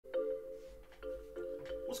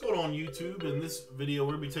What's going on YouTube? In this video,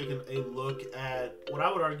 we're going to be taking a look at what I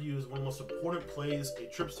would argue is one of the most important plays a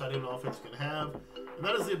trips tight end offense can have, and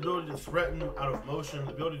that is the ability to threaten out of motion,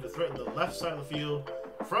 the ability to threaten the left side of the field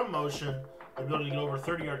from motion, the ability to get over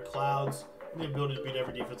 30-yard clouds, and the ability to beat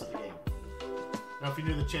every defense of the game. Now, if you're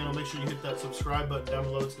new to the channel, make sure you hit that subscribe button down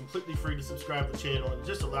below. It's completely free to subscribe to the channel, and it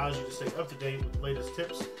just allows you to stay up to date with the latest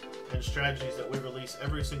tips and strategies that we release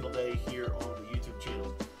every single day here on the YouTube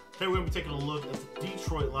channel. Today we're going to be taking a look at the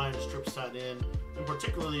Detroit Lions trips tight end, and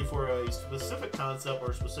particularly for a specific concept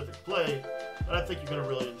or a specific play that I think you're going to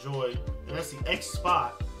really enjoy, and that's the X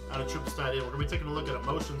spot out of trips tight end. We're going to be taking a look at a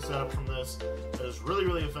motion setup from this that is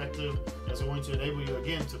really effective, and is going to enable you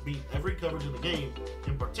again to beat every coverage in the game,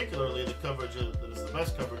 and particularly the coverage that is the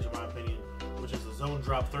best coverage in my opinion, which is the zone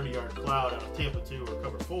drop 30-yard cloud out of Tampa 2 or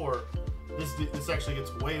cover 4. This actually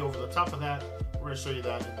gets way over the top of that. We're going to show you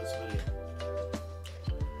that in this video.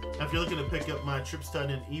 Now, if you're looking to pick up my trips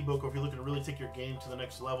tight end ebook, or if you're looking to really take your game to the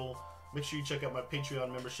next level, make sure you check out my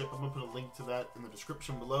Patreon membership. I'm going to put a link to that in the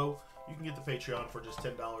description below. You can get the Patreon for just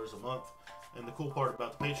 $10 a month. And the cool part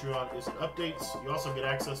about the Patreon is it updates. You also get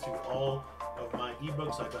access to all of my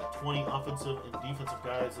ebooks. I've got 20 offensive and defensive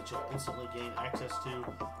guides that you'll instantly gain access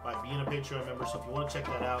to by being a Patreon member. So if you want to check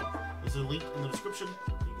that out, there's a link in the description.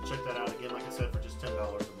 You can check that out again, like I said, for just $10 a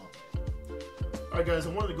month. Alright guys,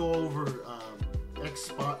 I wanted to go over X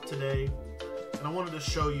spot today, and I wanted to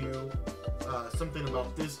show you something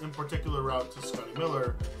about this in particular route to Scotty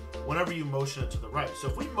Miller whenever you motion it to the right. So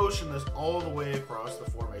if we motion this all the way across the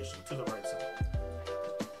formation to the right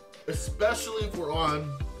side, especially if we're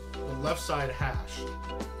on the left side hash,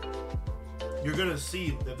 you're going to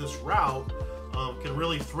see that this route can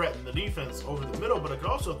really threaten the defense over the middle, but it can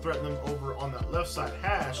also threaten them over on that left side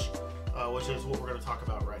hash, which is what we're going to talk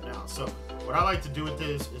about right now. So what I like to do with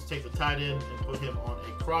this is take the tight end and put him on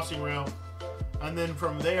a crossing route, and then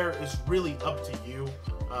from there it's really up to you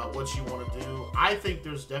what you want to do. I think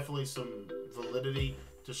there's definitely some validity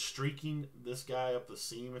to streaking this guy up the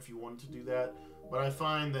seam if you wanted to do that, but I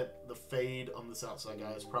find that the fade on this outside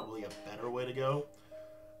guy is probably a better way to go.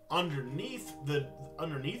 Underneath the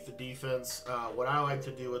defense, what I like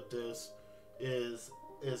to do with this is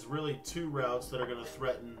really two routes that are going to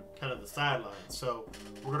threaten kind of the sideline. So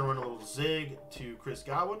we're going to run a little zig to Chris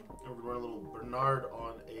Godwin, and we're going to run a little Bernard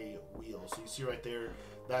on a wheel. So you see right there,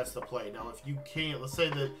 that's the play. Now if you can't, let's say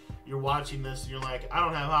that you're watching this and you're like, I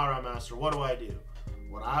don't have High Route Master, what do I do?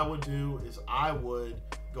 What I would do is I would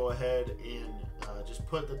go ahead and just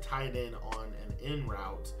put the tight end on an in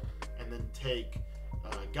route, and then take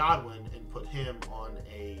Godwin and put him on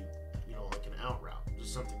a, like an out route.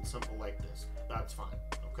 Just something simple like this. That's fine,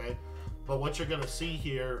 okay? But what you're going to see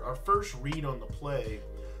here, our first read on the play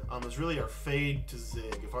is really our fade to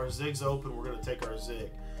zig. If our zig's open, we're going to take our zig.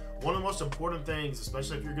 One of the most important things,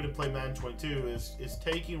 especially if you're going to play Madden 22, is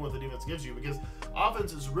taking what the defense gives you, because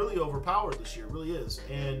offense is really overpowered this year, it really is.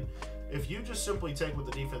 And if you just simply take what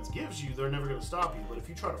the defense gives you, they're never going to stop you. But if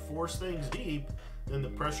you try to force things deep, then the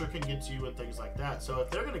pressure can get to you and things like that. So if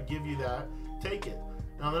they're going to give you that, take it.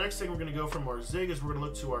 Now the next thing we're going to go from our zig is we're going to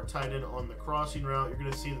look to our tight end on the crossing route. You're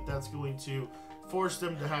going to see that that's going to force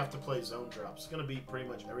them to have to play zone drops. It's going to beat pretty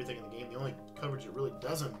much everything in the game. The only coverage it really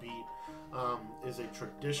doesn't beat is a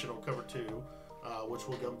traditional cover 2, which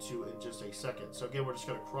we'll come to in just a second. So again, we're just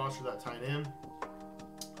going to cross through that tight end.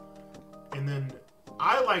 And then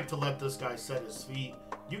I like to let this guy set his feet.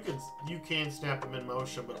 You can snap him in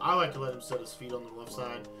motion, but I like to let him set his feet on the left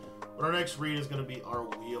side. But our next read is going to be our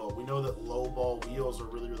wheel. We know that low ball wheels are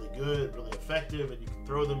really good, really effective, and you can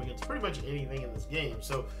throw them against pretty much anything in this game.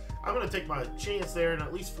 So I'm going to take my chance there and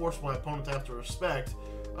at least force my opponent to have to respect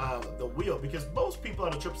the wheel, because most people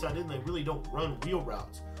out of trips tight end, they really don't run wheel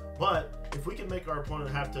routes. But if we can make our opponent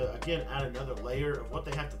have to, again, add another layer of what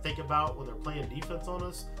they have to think about when they're playing defense on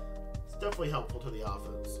us, it's definitely helpful to the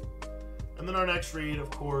offense. And then our next read, of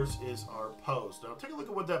course, is our post. Now take a look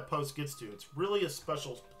at what that post gets to. It's really a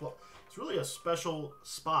special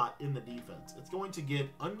spot in the defense. It's going to get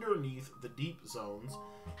underneath the deep zones,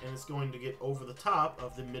 and it's going to get over the top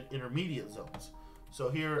of the intermediate zones. So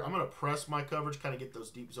here, I'm going to press my coverage, kind of get those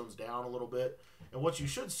deep zones down a little bit. And what you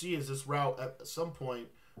should see is this route at some point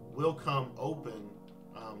will come open.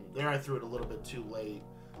 There I threw it a little bit too late,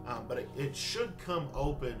 but it should come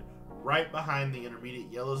open right behind the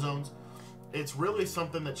intermediate yellow zones. It's really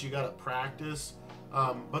something that you got to practice,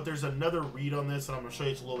 but there's another read on this, and I'm going to show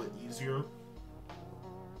you it's a little bit easier.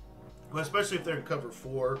 But especially if they're in cover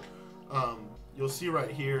 4, you'll see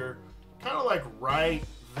right here, kind of like right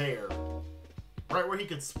there, right where he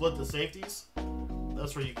could split the safeties.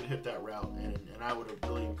 That's where you can hit that route, and I would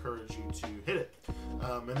really encourage you to hit it.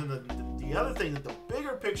 And then The other thing, that the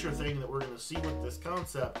bigger picture thing that we're going to see with this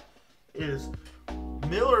concept is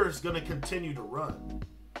Miller's going to continue to run.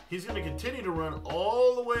 He's going to continue to run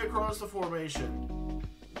all the way across the formation,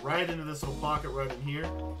 right into this little pocket right in here.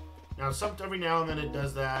 Now, every now and then it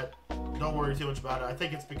does that. Don't worry too much about it. I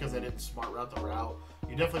think it's because I didn't smart route the route.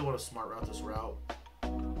 You definitely want to smart route this route.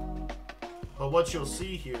 But what you'll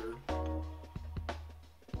see here,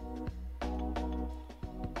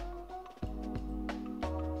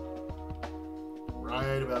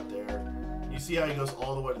 right about there, you see how he goes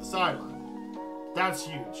all the way to the sideline. That's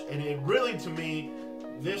huge. And it really, to me,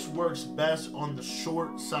 this works best on the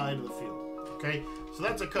short side of the field. Okay, so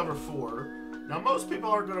that's a cover 4. Now, most people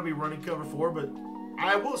aren't going to be running cover 4, but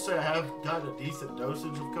I will say I have gotten a decent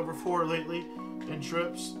dosage of cover 4 lately in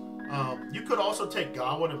trips. You could also take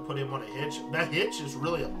Godwin and put him on a hitch. That hitch is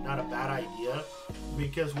really not a bad idea,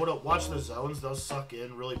 because watch the zones, they'll suck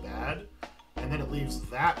in really bad, and then it leaves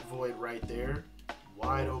that void right there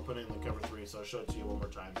wide open in the cover 3. So I'll show it to you one more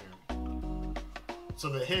time here. So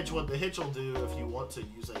the hitch, what the hitch will do if you want to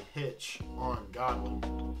use a hitch on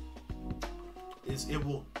Godwin is it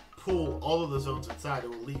will pull all of the zones inside. It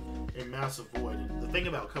will leave a massive void. And the thing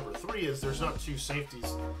about cover 3 is there's not 2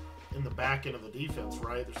 safeties in the back end of the defense,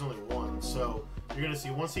 right? There's only 1. So you're going to see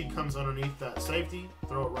once he comes underneath that safety,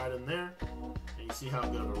 throw it right in there, and you see how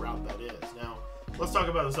good of a route that is. Now, let's talk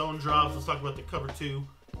about the zone drops. Let's talk about the cover 2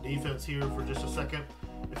 defense here for just a second.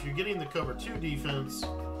 If you're getting the cover 2 defense,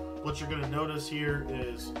 what you're going to notice here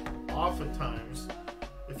is oftentimes,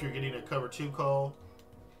 if you're getting a cover 2 call,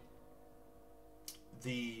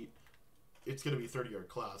 it's going to be 30-yard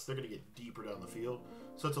class. They're going to get deeper down the field.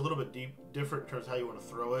 So it's a little bit different in terms of how you want to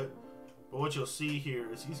throw it. But what you'll see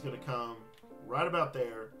here is he's going to come right about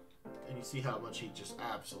there, and you see how much he just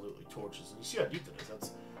absolutely torches. And you see how deep that is.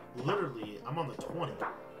 That's literally, I'm on the 20.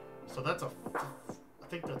 So that's I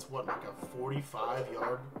think that's what, like a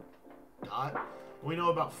 45-yard dot. We know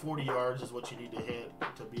about 40 yards is what you need to hit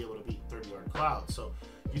to be able to beat 30-yard clouds. So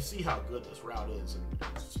you see how good this route is, and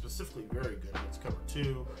it's specifically very good against cover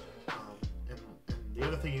 2. And the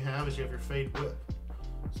other thing you have is you have your fade whip.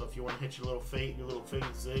 So if you want to hit your little fade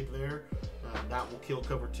zig there, that will kill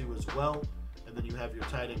cover 2 as well. And then you have your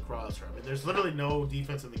tight end crosser. I mean, there's literally no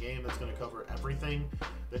defense in the game that's going to cover everything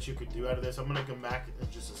that you could do out of this. I'm going to come back in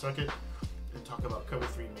just a second and talk about cover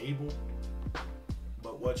 3 Mabel.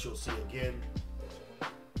 But what you'll see again,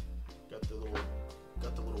 got the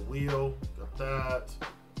little wheel, got that,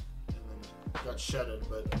 and then got shedded.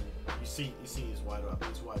 But you see he's wide open.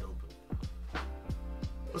 He's wide open.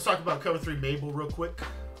 Let's talk about cover 3 Mabel real quick.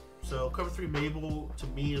 So cover 3 Mabel, to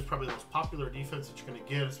me, is probably the most popular defense that you're going to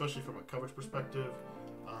get, especially from a coverage perspective,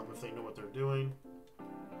 if they know what they're doing.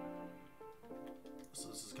 So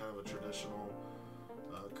this is kind of a traditional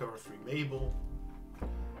cover 3 Mabel.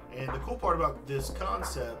 And the cool part about this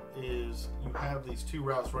concept is you have these 2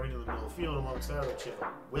 routes running in the middle of the field. Alongside which you have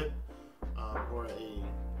a whip or a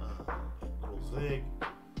little zig.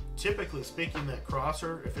 Typically speaking, that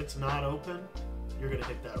crosser, if it's not open, you're going to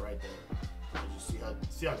hit that right there. You see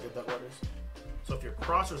how good that route is? So if your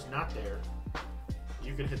crosser's not there,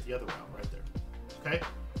 you can hit the other route right there. Okay?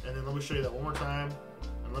 And then let me show you that one more time.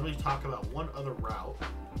 And let me talk about one other route.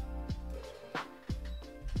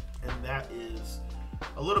 And that is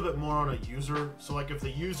a little bit more on a user. So like if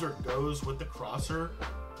the user goes with the crosser,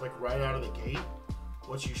 like right out of the gate,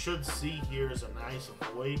 what you should see here is a nice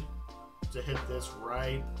void to hit this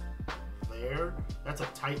right there. That's a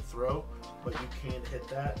tight throw, but you can hit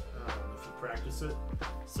that if you practice it.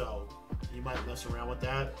 So you might mess around with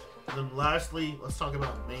that. And then lastly, let's talk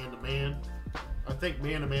about man-to-man. I think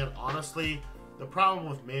man-to-man, honestly, the problem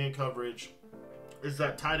with man coverage is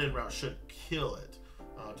that tight end route should kill it,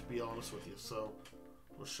 to be honest with you. So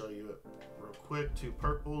we'll show you it real quick. 2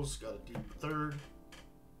 purples, got a deep third.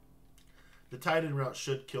 The tight end route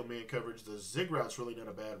should kill man coverage. The zig route's really not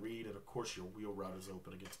a bad read, and of course your wheel route is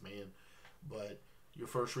open against man. But your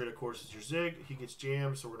first read, of course, is your zig. He gets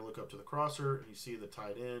jammed, so we're going to look up to the crosser, and you see the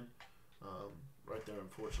tight end right there,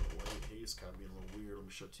 unfortunately. He's kind of being a little weird. Let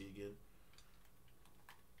me show it to you again.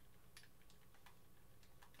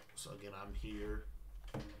 So, again, I'm here.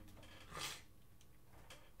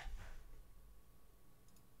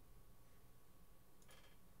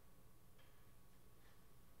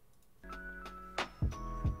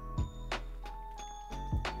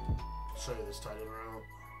 Show you this tight end route.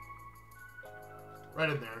 Right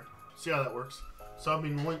in there. See how that works? So, I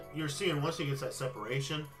mean, what you're seeing, once he gets that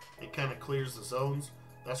separation, it kind of clears the zones.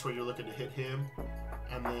 That's where you're looking to hit him.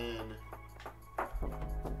 And then,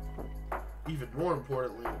 even more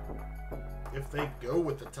importantly, if they go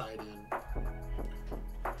with the tight end,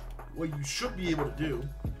 what you should be able to do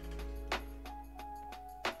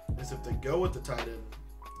is if they go with the tight end,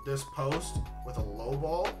 this post with a low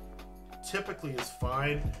ball typically is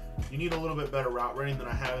fine. You need a little bit better route running than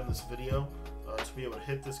I have in this video to be able to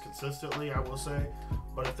hit this consistently, I will say.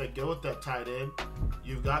 But if they go with that tight end,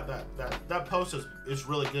 you've got that post is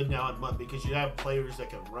really good now in MUT because you have players that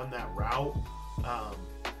can run that route.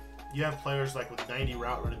 You have players like with 90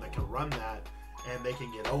 route running that can run that, and they can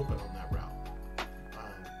get open on that route.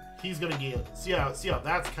 He's gonna get see how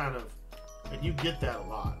that's kind of, and you get that a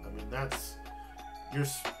lot. I mean,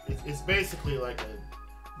 it's basically like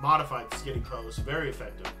a modified skinny post, very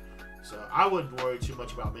effective. So I wouldn't worry too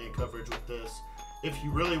much about man coverage with this. If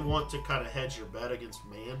you really want to kind of hedge your bet against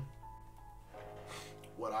man,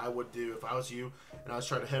 what I would do if I was you and I was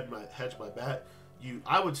trying to hedge my bet,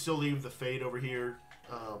 I would still leave the fade over here.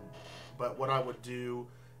 But what I would do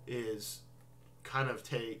is kind of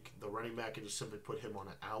take the running back and just simply put him on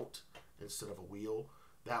an out instead of a wheel.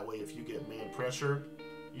 That way, if you get man pressure,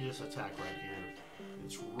 you just attack right here.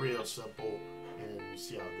 It's real simple, and you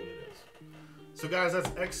see how good it is. So, guys, that's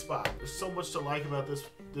X spot. There's so much to like about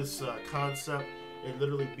this concept. It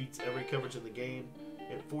literally beats every coverage in the game.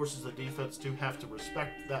 It forces the defense to have to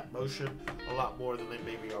respect that motion a lot more than they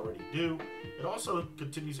maybe already do. It also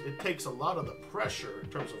it takes a lot of the pressure in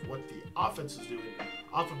terms of what the offense is doing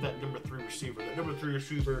off of that number 3 receiver. That number 3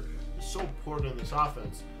 receiver is so important in this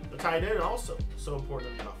offense. The tight end also so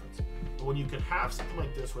important in the offense. But when you can have something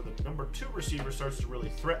like this where the number 2 receiver starts to really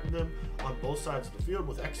threaten them on both sides of the field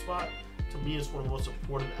with X spot, to me is one of the most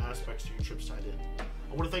important aspects to your trips tight end.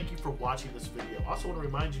 I want to thank you for watching this video. I also want to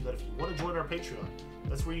remind you that if you want to join our Patreon,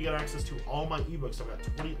 that's where you get access to all my ebooks. I've got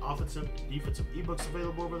 20 offensive and defensive ebooks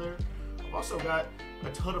available over there. I've also got a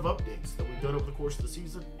ton of updates that we've done over the course of the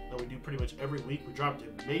season that we do pretty much every week. We dropped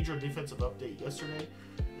a major defensive update yesterday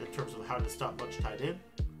in terms of how to stop bunch tight end.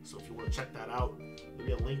 So if you want to check that out,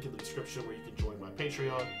 there'll be a link in the description where you can join my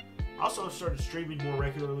Patreon. I also have started streaming more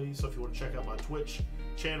regularly, so if you want to check out my Twitch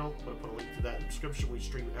channel, I'm going to put a link to that in the description. We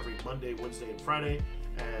stream every Monday, Wednesday, and Friday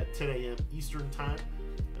at 10 a.m. Eastern time.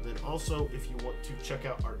 And then also, if you want to check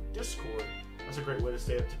out our Discord, that's a great way to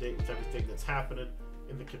stay up to date with everything that's happening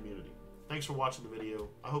in the community. Thanks for watching the video.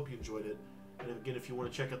 I hope you enjoyed it. And again, if you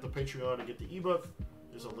want to check out the Patreon and get the ebook,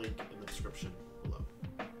 there's a link in the description.